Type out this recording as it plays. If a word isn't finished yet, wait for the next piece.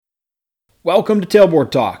Welcome to Tailboard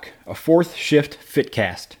Talk, a fourth shift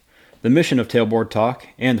fitcast. The mission of Tailboard Talk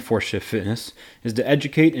and the Fourth Shift Fitness is to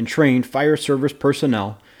educate and train fire service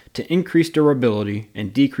personnel to increase durability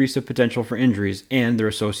and decrease the potential for injuries and their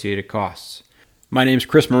associated costs. My name is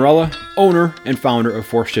Chris Morella, owner and founder of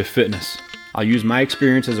Fourth Shift Fitness. I'll use my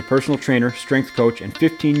experience as a personal trainer, strength coach, and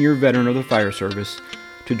 15-year veteran of the fire service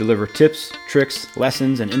to deliver tips, tricks,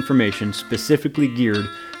 lessons, and information specifically geared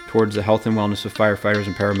towards the health and wellness of firefighters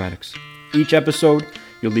and paramedics. Each episode,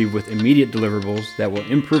 you'll leave with immediate deliverables that will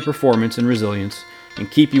improve performance and resilience and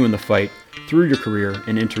keep you in the fight through your career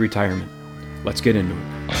and into retirement. Let's get into it.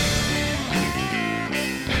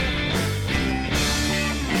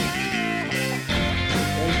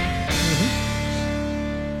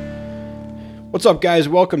 What's up, guys?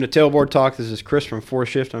 Welcome to Tailboard Talk. This is Chris from Fourth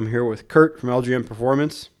Shift. I'm here with Kurt from LGM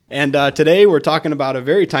Performance. And today we're talking about a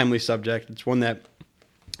very timely subject. It's one that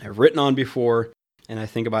I've written on before and I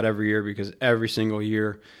think about every year because every single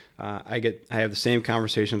year I have the same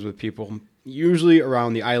conversations with people, usually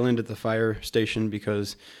around the island at the fire station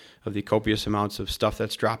because of the copious amounts of stuff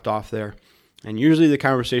that's dropped off there. And usually the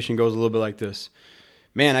conversation goes a little bit like this.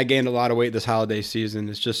 Man, I gained a lot of weight this holiday season.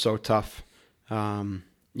 It's just so tough.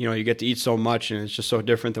 You get to eat so much and it's just so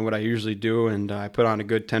different than what I usually do. And I put on a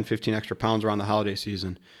good 10, 15 extra pounds around the holiday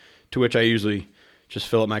season, to which I usually just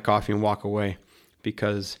fill up my coffee and walk away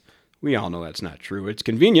because we all know that's not true. It's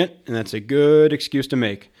convenient and that's a good excuse to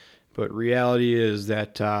make. But reality is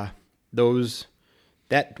that that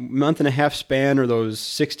month and a half span or those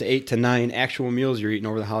 6 to 8 to 9 actual meals you're eating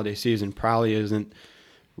over the holiday season probably isn't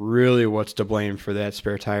really what's to blame for that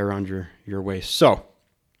spare tire around your waist. So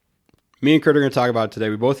me and Kurt are going to talk about it today.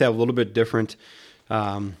 We both have a little bit different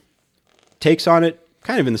takes on it,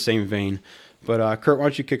 kind of in the same vein. But Kurt, why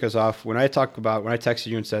don't you kick us off? When I texted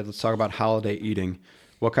you and said, let's talk about holiday eating,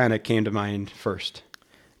 what kind of came to mind first?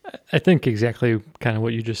 I think exactly kind of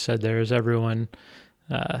what you just said there is everyone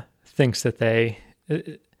thinks that the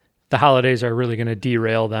holidays are really going to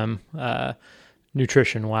derail them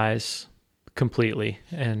nutrition-wise completely.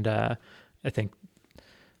 And I think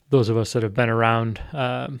those of us that have been around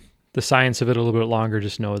the science of it a little bit longer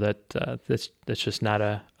just know that that's just not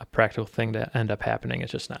a practical thing to end up happening.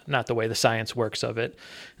 It's just not the way the science works of it.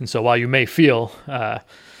 And so while you may feel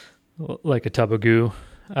like a tub of goo,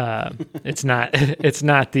 it's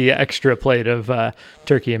not the extra plate of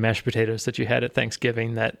turkey and mashed potatoes that you had at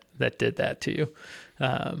Thanksgiving that did that to you,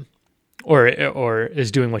 or is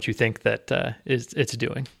doing what you think that it's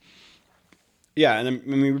doing. Yeah, and I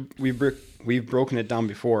mean we've broken it down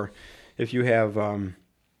before. If you have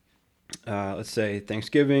let's say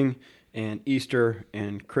Thanksgiving and Easter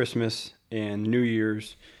and Christmas and New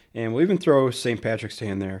Year's, and we'll even throw St. Patrick's Day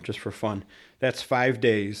in there just for fun. That's 5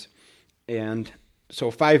 days, and so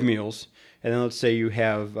 5 meals. And then let's say you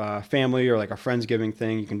have family or like a Friendsgiving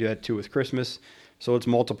thing. You can do that too with Christmas. So let's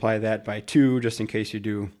multiply that by 2 just in case you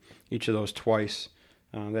do each of those twice.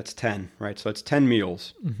 That's 10, right? So that's 10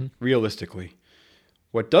 meals, realistically.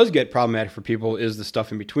 What does get problematic for people is the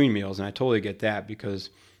stuff in between meals, and I totally get that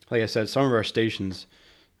because, like I said, some of our stations,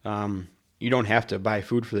 you don't have to buy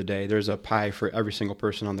food for the day. There's a pie for every single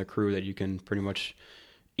person on the crew that you can pretty much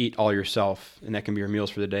eat all yourself, and that can be your meals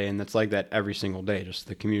for the day, and that's like that every single day. Just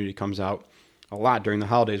the community comes out a lot during the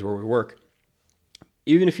holidays where we work.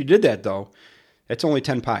 Even if you did that, though, it's only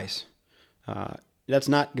 10 pies. That's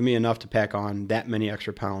not going to be enough to pack on that many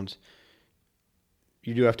extra pounds.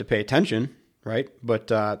 You do have to pay attention, right? But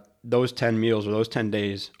those 10 meals or those 10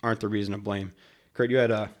 days aren't the reason to blame. Kurt, you had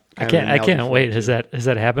a... I can't wait. Has that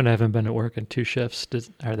happened? I haven't been at work in 2 shifts.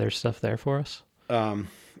 Are there stuff there for us?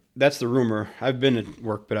 That's the rumor. I've been at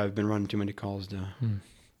work, but I've been running too many calls to...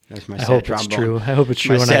 That's my I hope it's true. I hope it's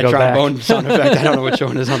true when I go back. My sad trombone sound effect. I don't know which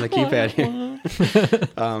one is on the keypad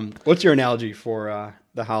here. What's your analogy for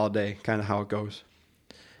the holiday, kind of how it goes?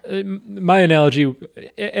 My analogy,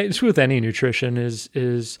 it's with any nutrition,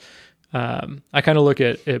 is I kind of look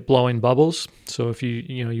at blowing bubbles. So if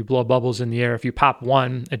you blow bubbles in the air, if you pop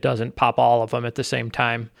one, it doesn't pop all of them at the same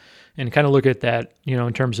time. And kind of look at that,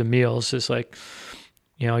 in terms of meals, is like...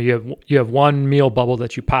 you have one meal bubble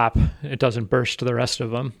that you pop, it doesn't burst to the rest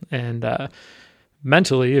of them. And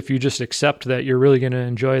mentally, if you just accept that you're really going to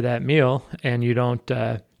enjoy that meal and you don't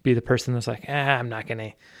be the person that's like, I'm not going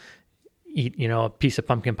to eat, a piece of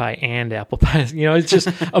pumpkin pie and apple pie. It's just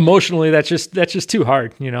emotionally, that's just too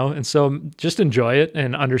hard, And so just enjoy it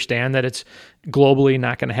and understand that it's globally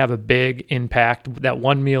not going to have a big impact. That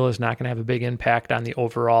one meal is not going to have a big impact on the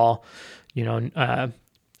overall,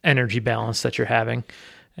 energy balance that you're having.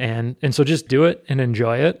 And so just do it and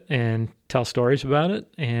enjoy it and tell stories about it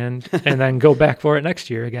and then go back for it next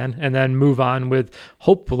year again, and then move on with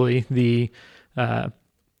hopefully the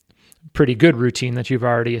pretty good routine that you've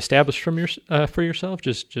already established from for yourself.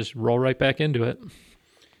 Just roll right back into it.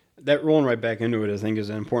 That rolling right back into it, I think, is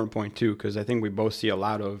an important point too, because I think we both see a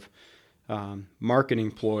lot of marketing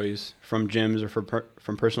ploys from gyms or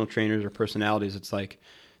from personal trainers or personalities. It's like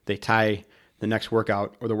they tie the next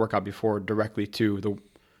workout or the workout before directly to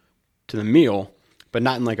the meal, but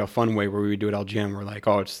not in like a fun way where we do it all gym. We're like,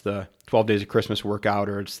 oh, it's the 12 days of Christmas workout,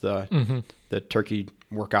 or it's the turkey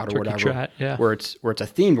workout or Turkey whatever, trot, yeah. where it's a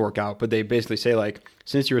themed workout. But they basically say like,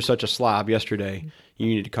 since you were such a slob yesterday, you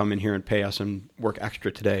need to come in here and pay us and work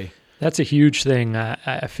extra today. That's a huge thing.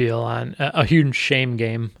 I feel on a huge shame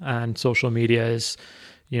game on social media is,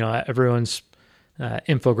 everyone's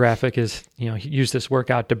infographic is, use this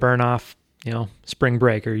workout to burn off, spring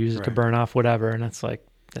break, or use it to burn off whatever. And it's like,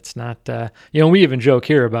 that's not, we even joke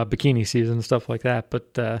here about bikini season and stuff like that,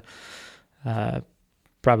 but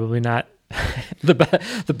probably not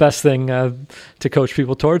the best thing to coach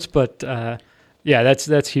people towards. But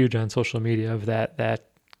that's huge on social media, of that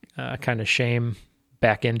kind of shame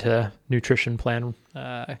back into nutrition plan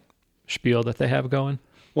spiel that they have going.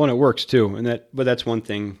 Well, and it works too. But that's one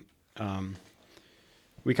thing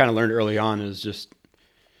we kind of learned early on, is just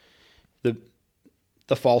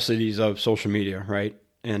the falsities of social media, right?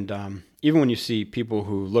 And even when you see people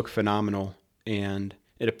who look phenomenal and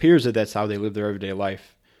it appears that that's how they live their everyday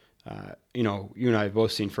life, you and I have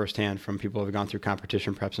both seen firsthand from people who have gone through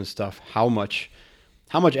competition preps and stuff, how much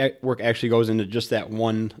work actually goes into just that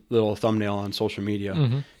one little thumbnail on social media.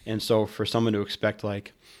 Mm-hmm. And so for someone to expect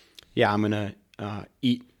like, yeah, I'm going to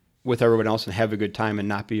eat with everyone else and have a good time and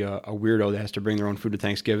not be a weirdo that has to bring their own food to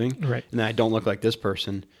Thanksgiving. Right. And then I don't look like this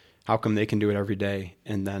person. How come they can do it every day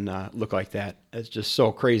and then look like that? It's just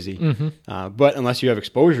so crazy. Mm-hmm. But unless you have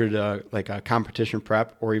exposure to like a competition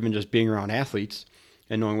prep, or even just being around athletes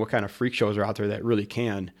and knowing what kind of freak shows are out there that really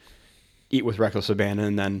can eat with reckless abandon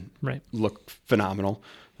and then look phenomenal,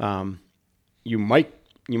 you might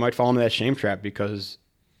fall into that shame trap, because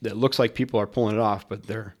it looks like people are pulling it off, but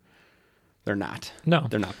they're not. No,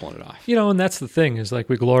 they're not pulling it off. And that's the thing, is like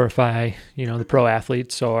we glorify, the pro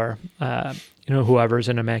athletes or, whoever's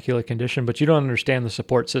in immaculate condition, but you don't understand the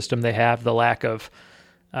support system they have, the lack of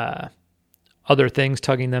other things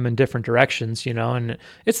tugging them in different directions, and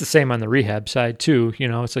it's the same on the rehab side too.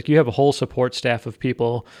 It's like you have a whole support staff of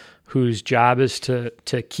people whose job is to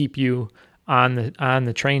keep you on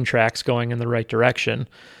the train tracks going in the right direction,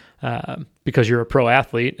 because you're a pro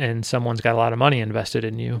athlete and someone's got a lot of money invested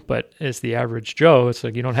in you. But as the average Joe, it's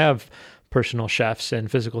like you don't have personal chefs and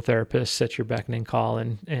physical therapists at your beckoning call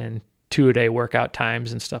and 2-a-day workout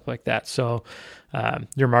times and stuff like that. So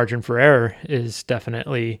your margin for error is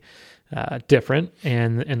definitely different,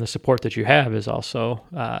 and the support that you have is also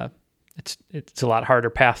it's a lot harder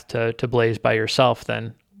path to blaze by yourself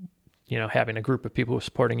than having a group of people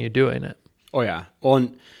supporting you doing it. Oh yeah. Well,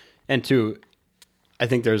 and two, I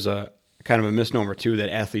think there's a kind of a misnomer too,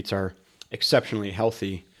 that athletes are exceptionally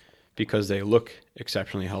healthy because they look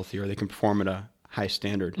exceptionally healthy, or they can perform at a high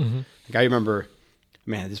standard. Mm-hmm. Like I remember,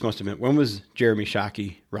 man, this must have been, when was Jeremy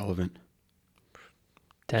Shockey relevant?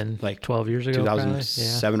 12 years ago,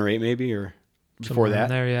 2007 or 8 maybe, or before that.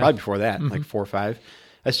 Probably before that, like 4 or 5.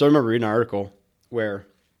 I still remember reading an article where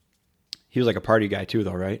he was like a party guy too,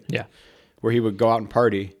 though, right? Yeah. Where he would go out and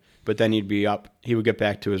party, but then he would get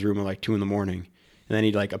back to his room at like 2 a.m, and then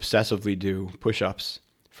he'd like obsessively do push-ups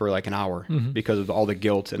for like an hour because of all the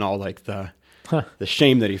guilt and all like the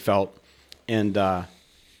shame that he felt. And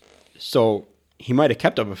so he might have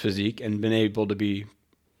kept up a physique and been able to be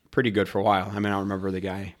pretty good for a while. I mean, I don't remember the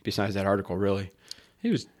guy besides that article, really.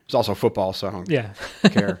 It's also football, so I don't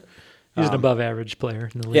care. He's an above average player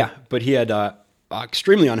in the league. Yeah, but he had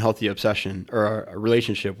extremely unhealthy obsession or a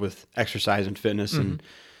relationship with exercise and fitness, and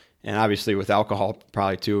obviously with alcohol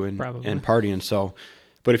probably too, and partying. So,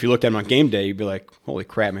 but if you looked at him on game day, you'd be like, holy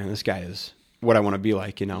crap, man, this guy is what I want to be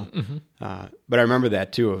like, But I remember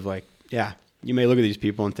that too, of like, yeah, you may look at these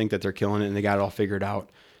people and think that they're killing it and they got it all figured out,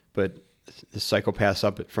 but the psychopath's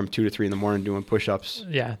up from 2 to 3 in the morning doing push-ups.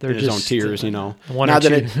 Yeah, they're in his own tears, Not that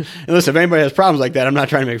and listen, if anybody has problems like that, I'm not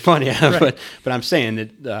trying to make fun, but I'm saying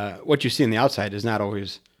that what you see on the outside is not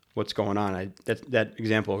always what's going on. That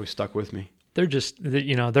example always stuck with me. They're just,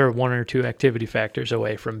 they're 1 or 2 activity factors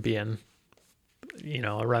away from being,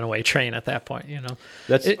 a runaway train at that point.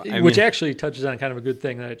 Which actually touches on kind of a good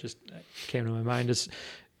thing that just came to my mind is,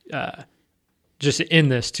 just in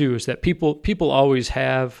this too, is that people always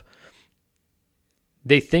have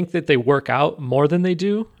they think that they work out more than they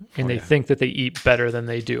do, and they yeah. think that they eat better than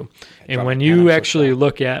they do. And drop when the pan, you I'm so actually sorry.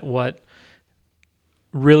 look at what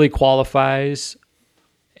really qualifies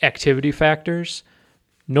activity factors,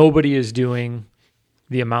 nobody is doing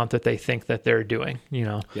the amount that they think that they're doing, you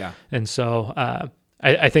know? Yeah. And so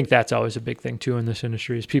I think that's always a big thing too in this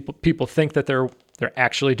industry is people think that they're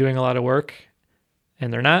actually doing a lot of work,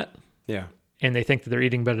 and they're not. Yeah. And they think that they're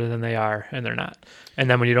eating better than they are, and they're not. And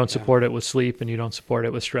then when you don't support it with sleep and you don't support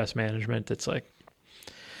it with stress management, it's like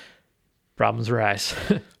problems arise.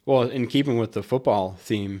 Well, in keeping with the football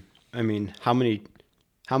theme, I mean, how many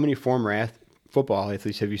former football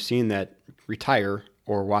athletes have you seen that retire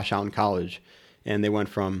or wash out in college, and they went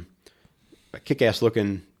from a kick-ass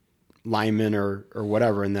looking lineman or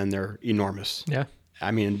whatever, and then they're enormous. Yeah.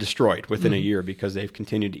 I mean, destroyed within a year because they've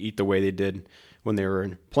continued to eat the way they did when they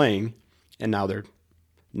were playing, and now they're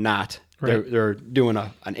not. Right. They're doing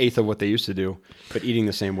an eighth of what they used to do, but eating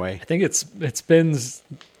the same way. I think it spins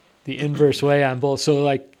the inverse way on both. So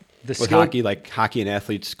like the With skill, hockey, like hockey and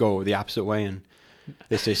athletes go the opposite way and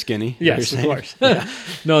they stay skinny. yes, You're of saying?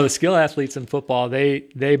 course. No, the skill athletes in football,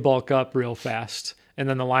 they bulk up real fast. And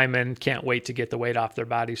then the linemen can't wait to get the weight off their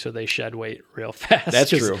body, so they shed weight real fast. That's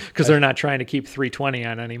true. Because they're not trying to keep 320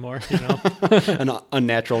 on anymore, you know? An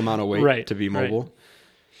unnatural amount of weight Right, to be right. mobile.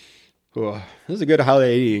 Ooh, this is a good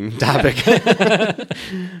holiday eating topic.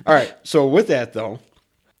 All right. So with that, though,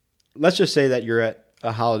 let's just say that you're at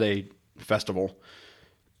a holiday festival.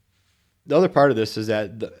 The other part of this is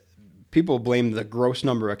that people blame the gross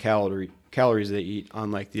number of calories they eat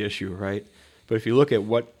on like the issue, right? But if you look at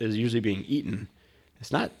what is usually being eaten,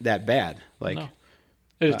 it's not that bad. Like, No.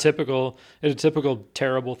 At a typical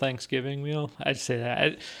terrible Thanksgiving meal, I'd say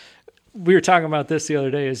that. We were talking about this the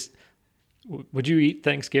other day. Would you eat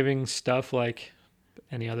Thanksgiving stuff like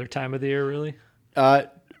any other time of the year, really?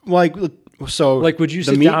 like so, Like, would you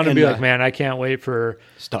the sit meat down and be the like, man, I can't wait for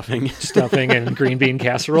stuffing? stuffing and green bean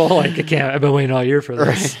casserole? Like, I've been waiting all year for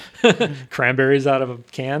this. Cranberries out of a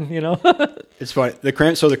can, you know? It's funny. The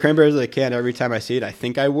cranberries that I can, every time I see it, I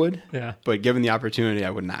think I would. Yeah. But given the opportunity, I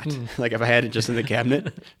would not. Like if I had it just in the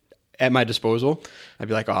cabinet at my disposal, I'd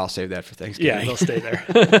be like, oh, I'll save that for Thanksgiving. Yeah, they'll stay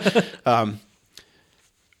there.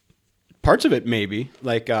 Parts of it maybe,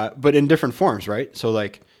 like, but in different forms, right? So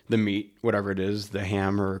like the meat, whatever it is, the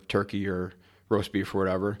ham or turkey or roast beef or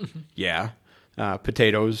whatever. Yeah.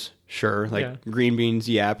 Potatoes, sure. Like Yeah. green beans,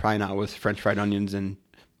 yeah, probably not with French fried onions and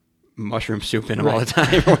mushroom soup in them all the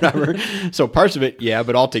time or whatever. So parts of it, yeah,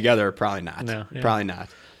 but altogether, probably not. No, yeah. Probably not.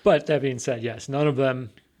 But that being said, yes, none of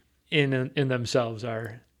them in themselves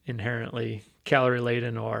are inherently calorie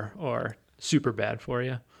laden or super bad for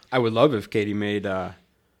you. I would love if Katie made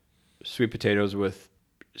sweet potatoes with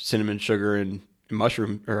cinnamon sugar and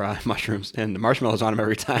mushrooms and the marshmallows on them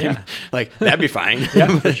every time. Yeah. Like that'd be fine.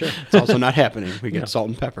 Yeah, for sure. It's also not happening. We get No. salt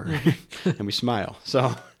and pepper and we smile.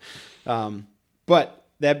 So, but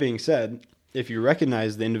that being said, if you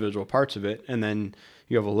recognize the individual parts of it and then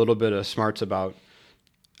you have a little bit of smarts about,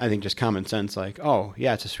 I think just common sense, like, oh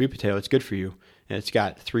yeah, it's a sweet potato. It's good for you. And it's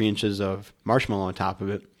got 3 inches of marshmallow on top of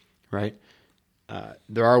it. Right.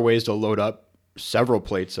 There are ways to load up several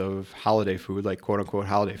plates of holiday food, like quote unquote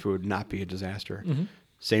holiday food, not be a disaster. Mm-hmm.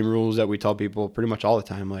 Same rules that we tell people pretty much all the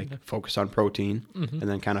time, like focus on protein and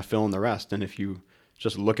then kind of fill in the rest. And if you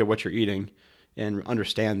just look at what you're eating and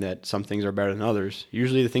understand that some things are better than others,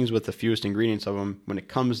 usually the things with the fewest ingredients of them, when it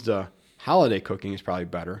comes to holiday cooking, is probably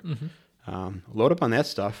better. Load up on that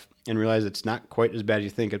stuff and realize it's not quite as bad as you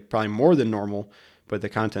think. It's probably more than normal, but the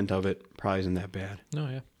content of it probably isn't that bad. No,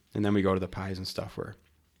 yeah. And then we go to the pies and stuff where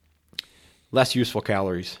less useful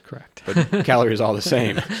calories, Correct. but calories all the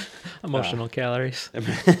same. Emotional calories.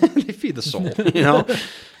 They feed the soul, you know?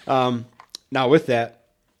 Now with that,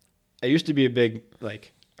 I used to be a big,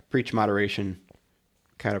 like, preach moderation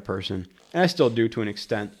kind of person. And I still do to an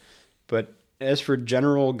extent. But as for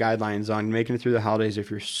general guidelines on making it through the holidays,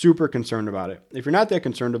 if you're super concerned about it, if you're not that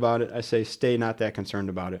concerned about it, I say stay not that concerned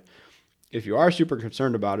about it. If you are super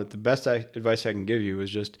concerned about it, the best advice I can give you is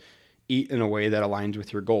just eat in a way that aligns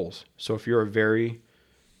with your goals. So if you're a very,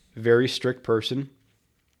 very strict person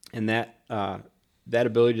and that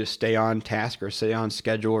ability to stay on task or stay on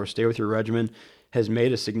schedule or stay with your regimen has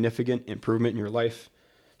made a significant improvement in your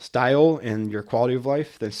lifestyle and your quality of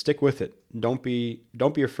life, then stick with it. Don't be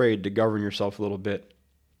afraid to govern yourself a little bit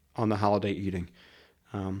on the holiday eating,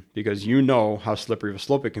 because you know how slippery of a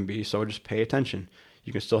slope it can be. So just pay attention.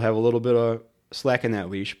 You can still have a little bit of slack in that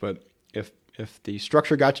leash, but if the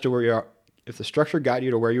structure got you to where you are, if the structure got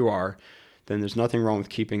you to where you are, then there's nothing wrong with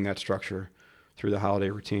keeping that structure through the holiday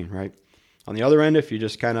routine, right? On the other end, if you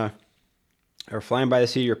just kind of are flying by the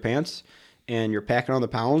seat of your pants and you're packing on the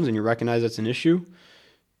pounds and you recognize it's an issue,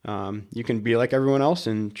 you can be like everyone else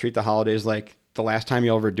and treat the holidays like the last time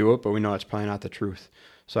you'll ever do it, but we know it's probably not the truth.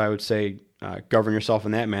 So I would say govern yourself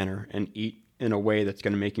in that manner and eat in a way that's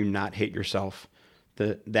going to make you not hate yourself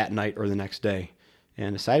that night or the next day.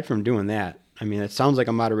 And aside from doing that, I mean, it sounds like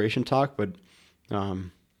a moderation talk, but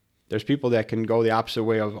there's people that can go the opposite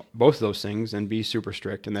way of both of those things and be super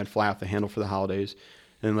strict and then fly off the handle for the holidays.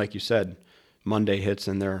 And like you said, Monday hits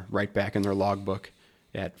and they're right back in their logbook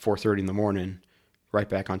at 4:30 in the morning, right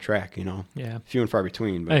back on track, Yeah. Few and far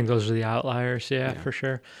between. But I think those are the outliers. Yeah. For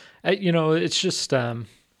sure. It's just,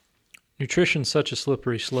 nutrition's such a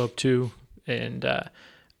slippery slope too. And,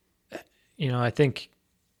 I think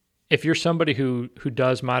if you're somebody who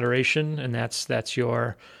does moderation and that's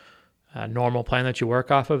your normal plan that you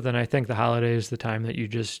work off of, then I think the holiday is the time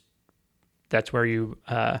that that's where you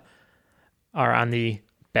are on the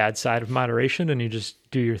bad side of moderation and you just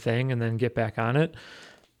do your thing and then get back on it.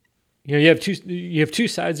 You have two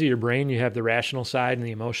sides of your brain. You have the rational side and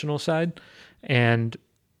the emotional side. And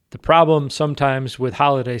the problem sometimes with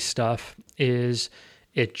holiday stuff is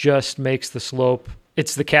it just makes the slope,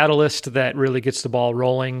 it's the catalyst that really gets the ball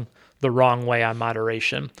rolling the wrong way on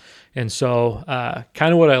moderation. And so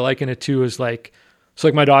kind of what I liken it to is like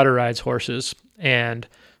my daughter rides horses. And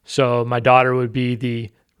so my daughter would be the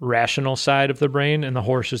rational side of the brain and the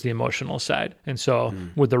horse is the emotional side. And so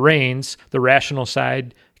with the reins, the rational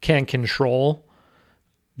side can control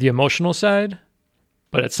the emotional side.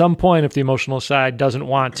 But at some point, if the emotional side doesn't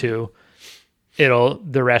want to,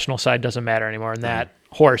 the rational side doesn't matter anymore. And that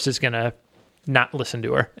horse is going to not listen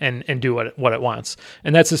to her and do what it wants.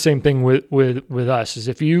 And that's the same thing with us, is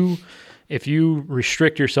if you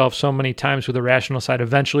restrict yourself so many times with the rational side,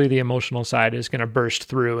 eventually the emotional side is going to burst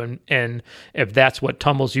through. And if that's what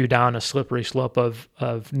tumbles you down a slippery slope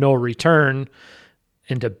of no return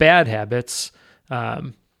into bad habits,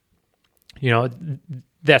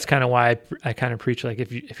 that's kind of why I kind of preach, like,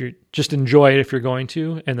 if you just enjoy it if you're going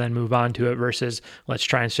to, and then move on to it, versus let's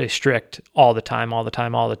try and stay strict all the time,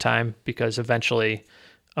 because eventually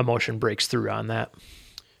emotion breaks through on that.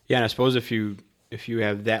 Yeah. And I suppose if you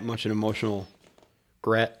have that much an emotional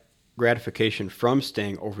gratification from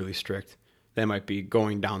staying overly strict, that might be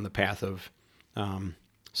going down the path of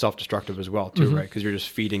self-destructive as well too, right? Because you're just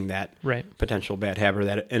feeding that potential bad habit or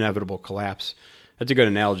that inevitable collapse. That's a good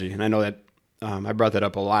analogy. And I know that I brought that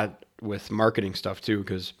up a lot with marketing stuff too,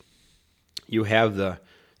 because you have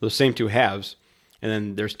those same two halves, and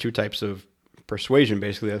then there's two types of persuasion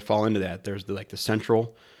basically that fall into that. There's the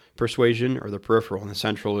central persuasion or the peripheral, and the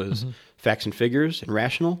central is facts and figures and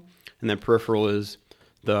rational, and then peripheral is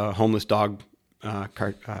the homeless dog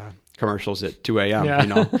commercials at 2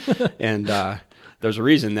 a.m. And there's a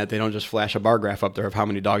reason that they don't just flash a bar graph up there of how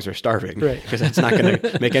many dogs are starving, because that's not going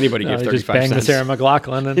to make anybody give 35 just bang cents. the Sarah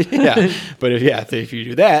McLachlan. And Yeah, but if you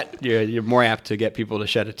do that, you're more apt to get people to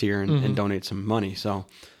shed a tear and donate some money. So,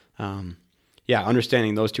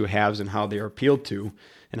 understanding those two halves and how they are appealed to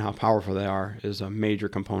and how powerful they are is a major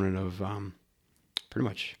component of pretty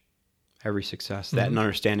much every success. That and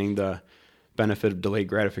understanding the benefit of delayed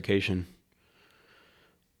gratification.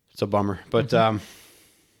 It's a bummer, but all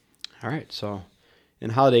right, so. In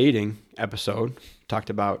holiday eating episode, talked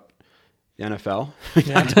about the NFL. We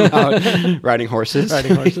talked about riding horses.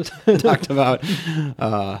 Talked about.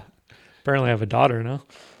 Apparently, I have a daughter now.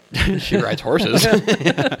 She rides horses. A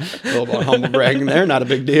little bit of humble bragging there, not a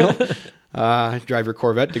big deal. Drive your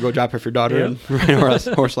Corvette to go drop off your daughter and ride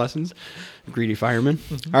horse lessons. Greedy fireman.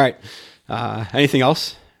 All right. Anything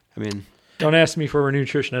else? I mean. Don't ask me for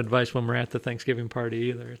nutrition advice when we're at the Thanksgiving party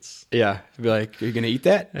either. I'd be like, "Are you going to eat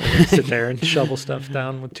that?" Sit there and shovel stuff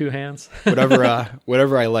down with two hands.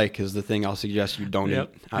 Whatever I like is the thing I'll suggest you don't eat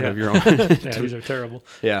out of your own. These are terrible.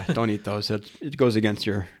 Yeah, don't eat those. It goes against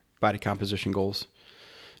your body composition goals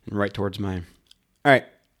and right towards mine. All right.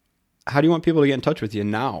 How do you want people to get in touch with you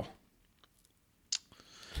now?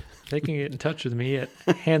 They can get in touch with me at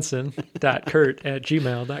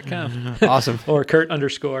hansen.kurt@gmail.com. Awesome. Or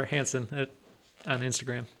Kurt_Hansen on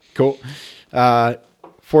Instagram. Cool.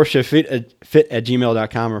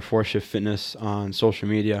 4shiftfit@gmail.com or 4shiftfitness on social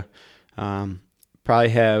media. Probably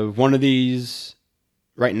have one of these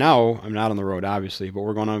right now. I'm not on the road, obviously, but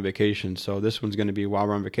we're going on vacation. So this one's going to be while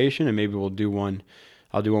we're on vacation, and maybe I'll do one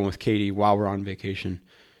with Katie while we're on vacation.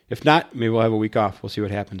 If not, maybe we'll have a week off. We'll see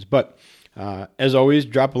what happens. But as always,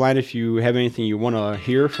 drop a line if you have anything you want to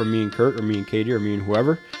hear from me and Kurt, or me and Katie, or me and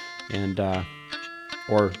whoever, and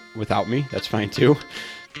or without me, that's fine too.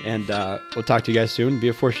 And we'll talk to you guys soon. Be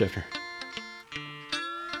a 4-shifter.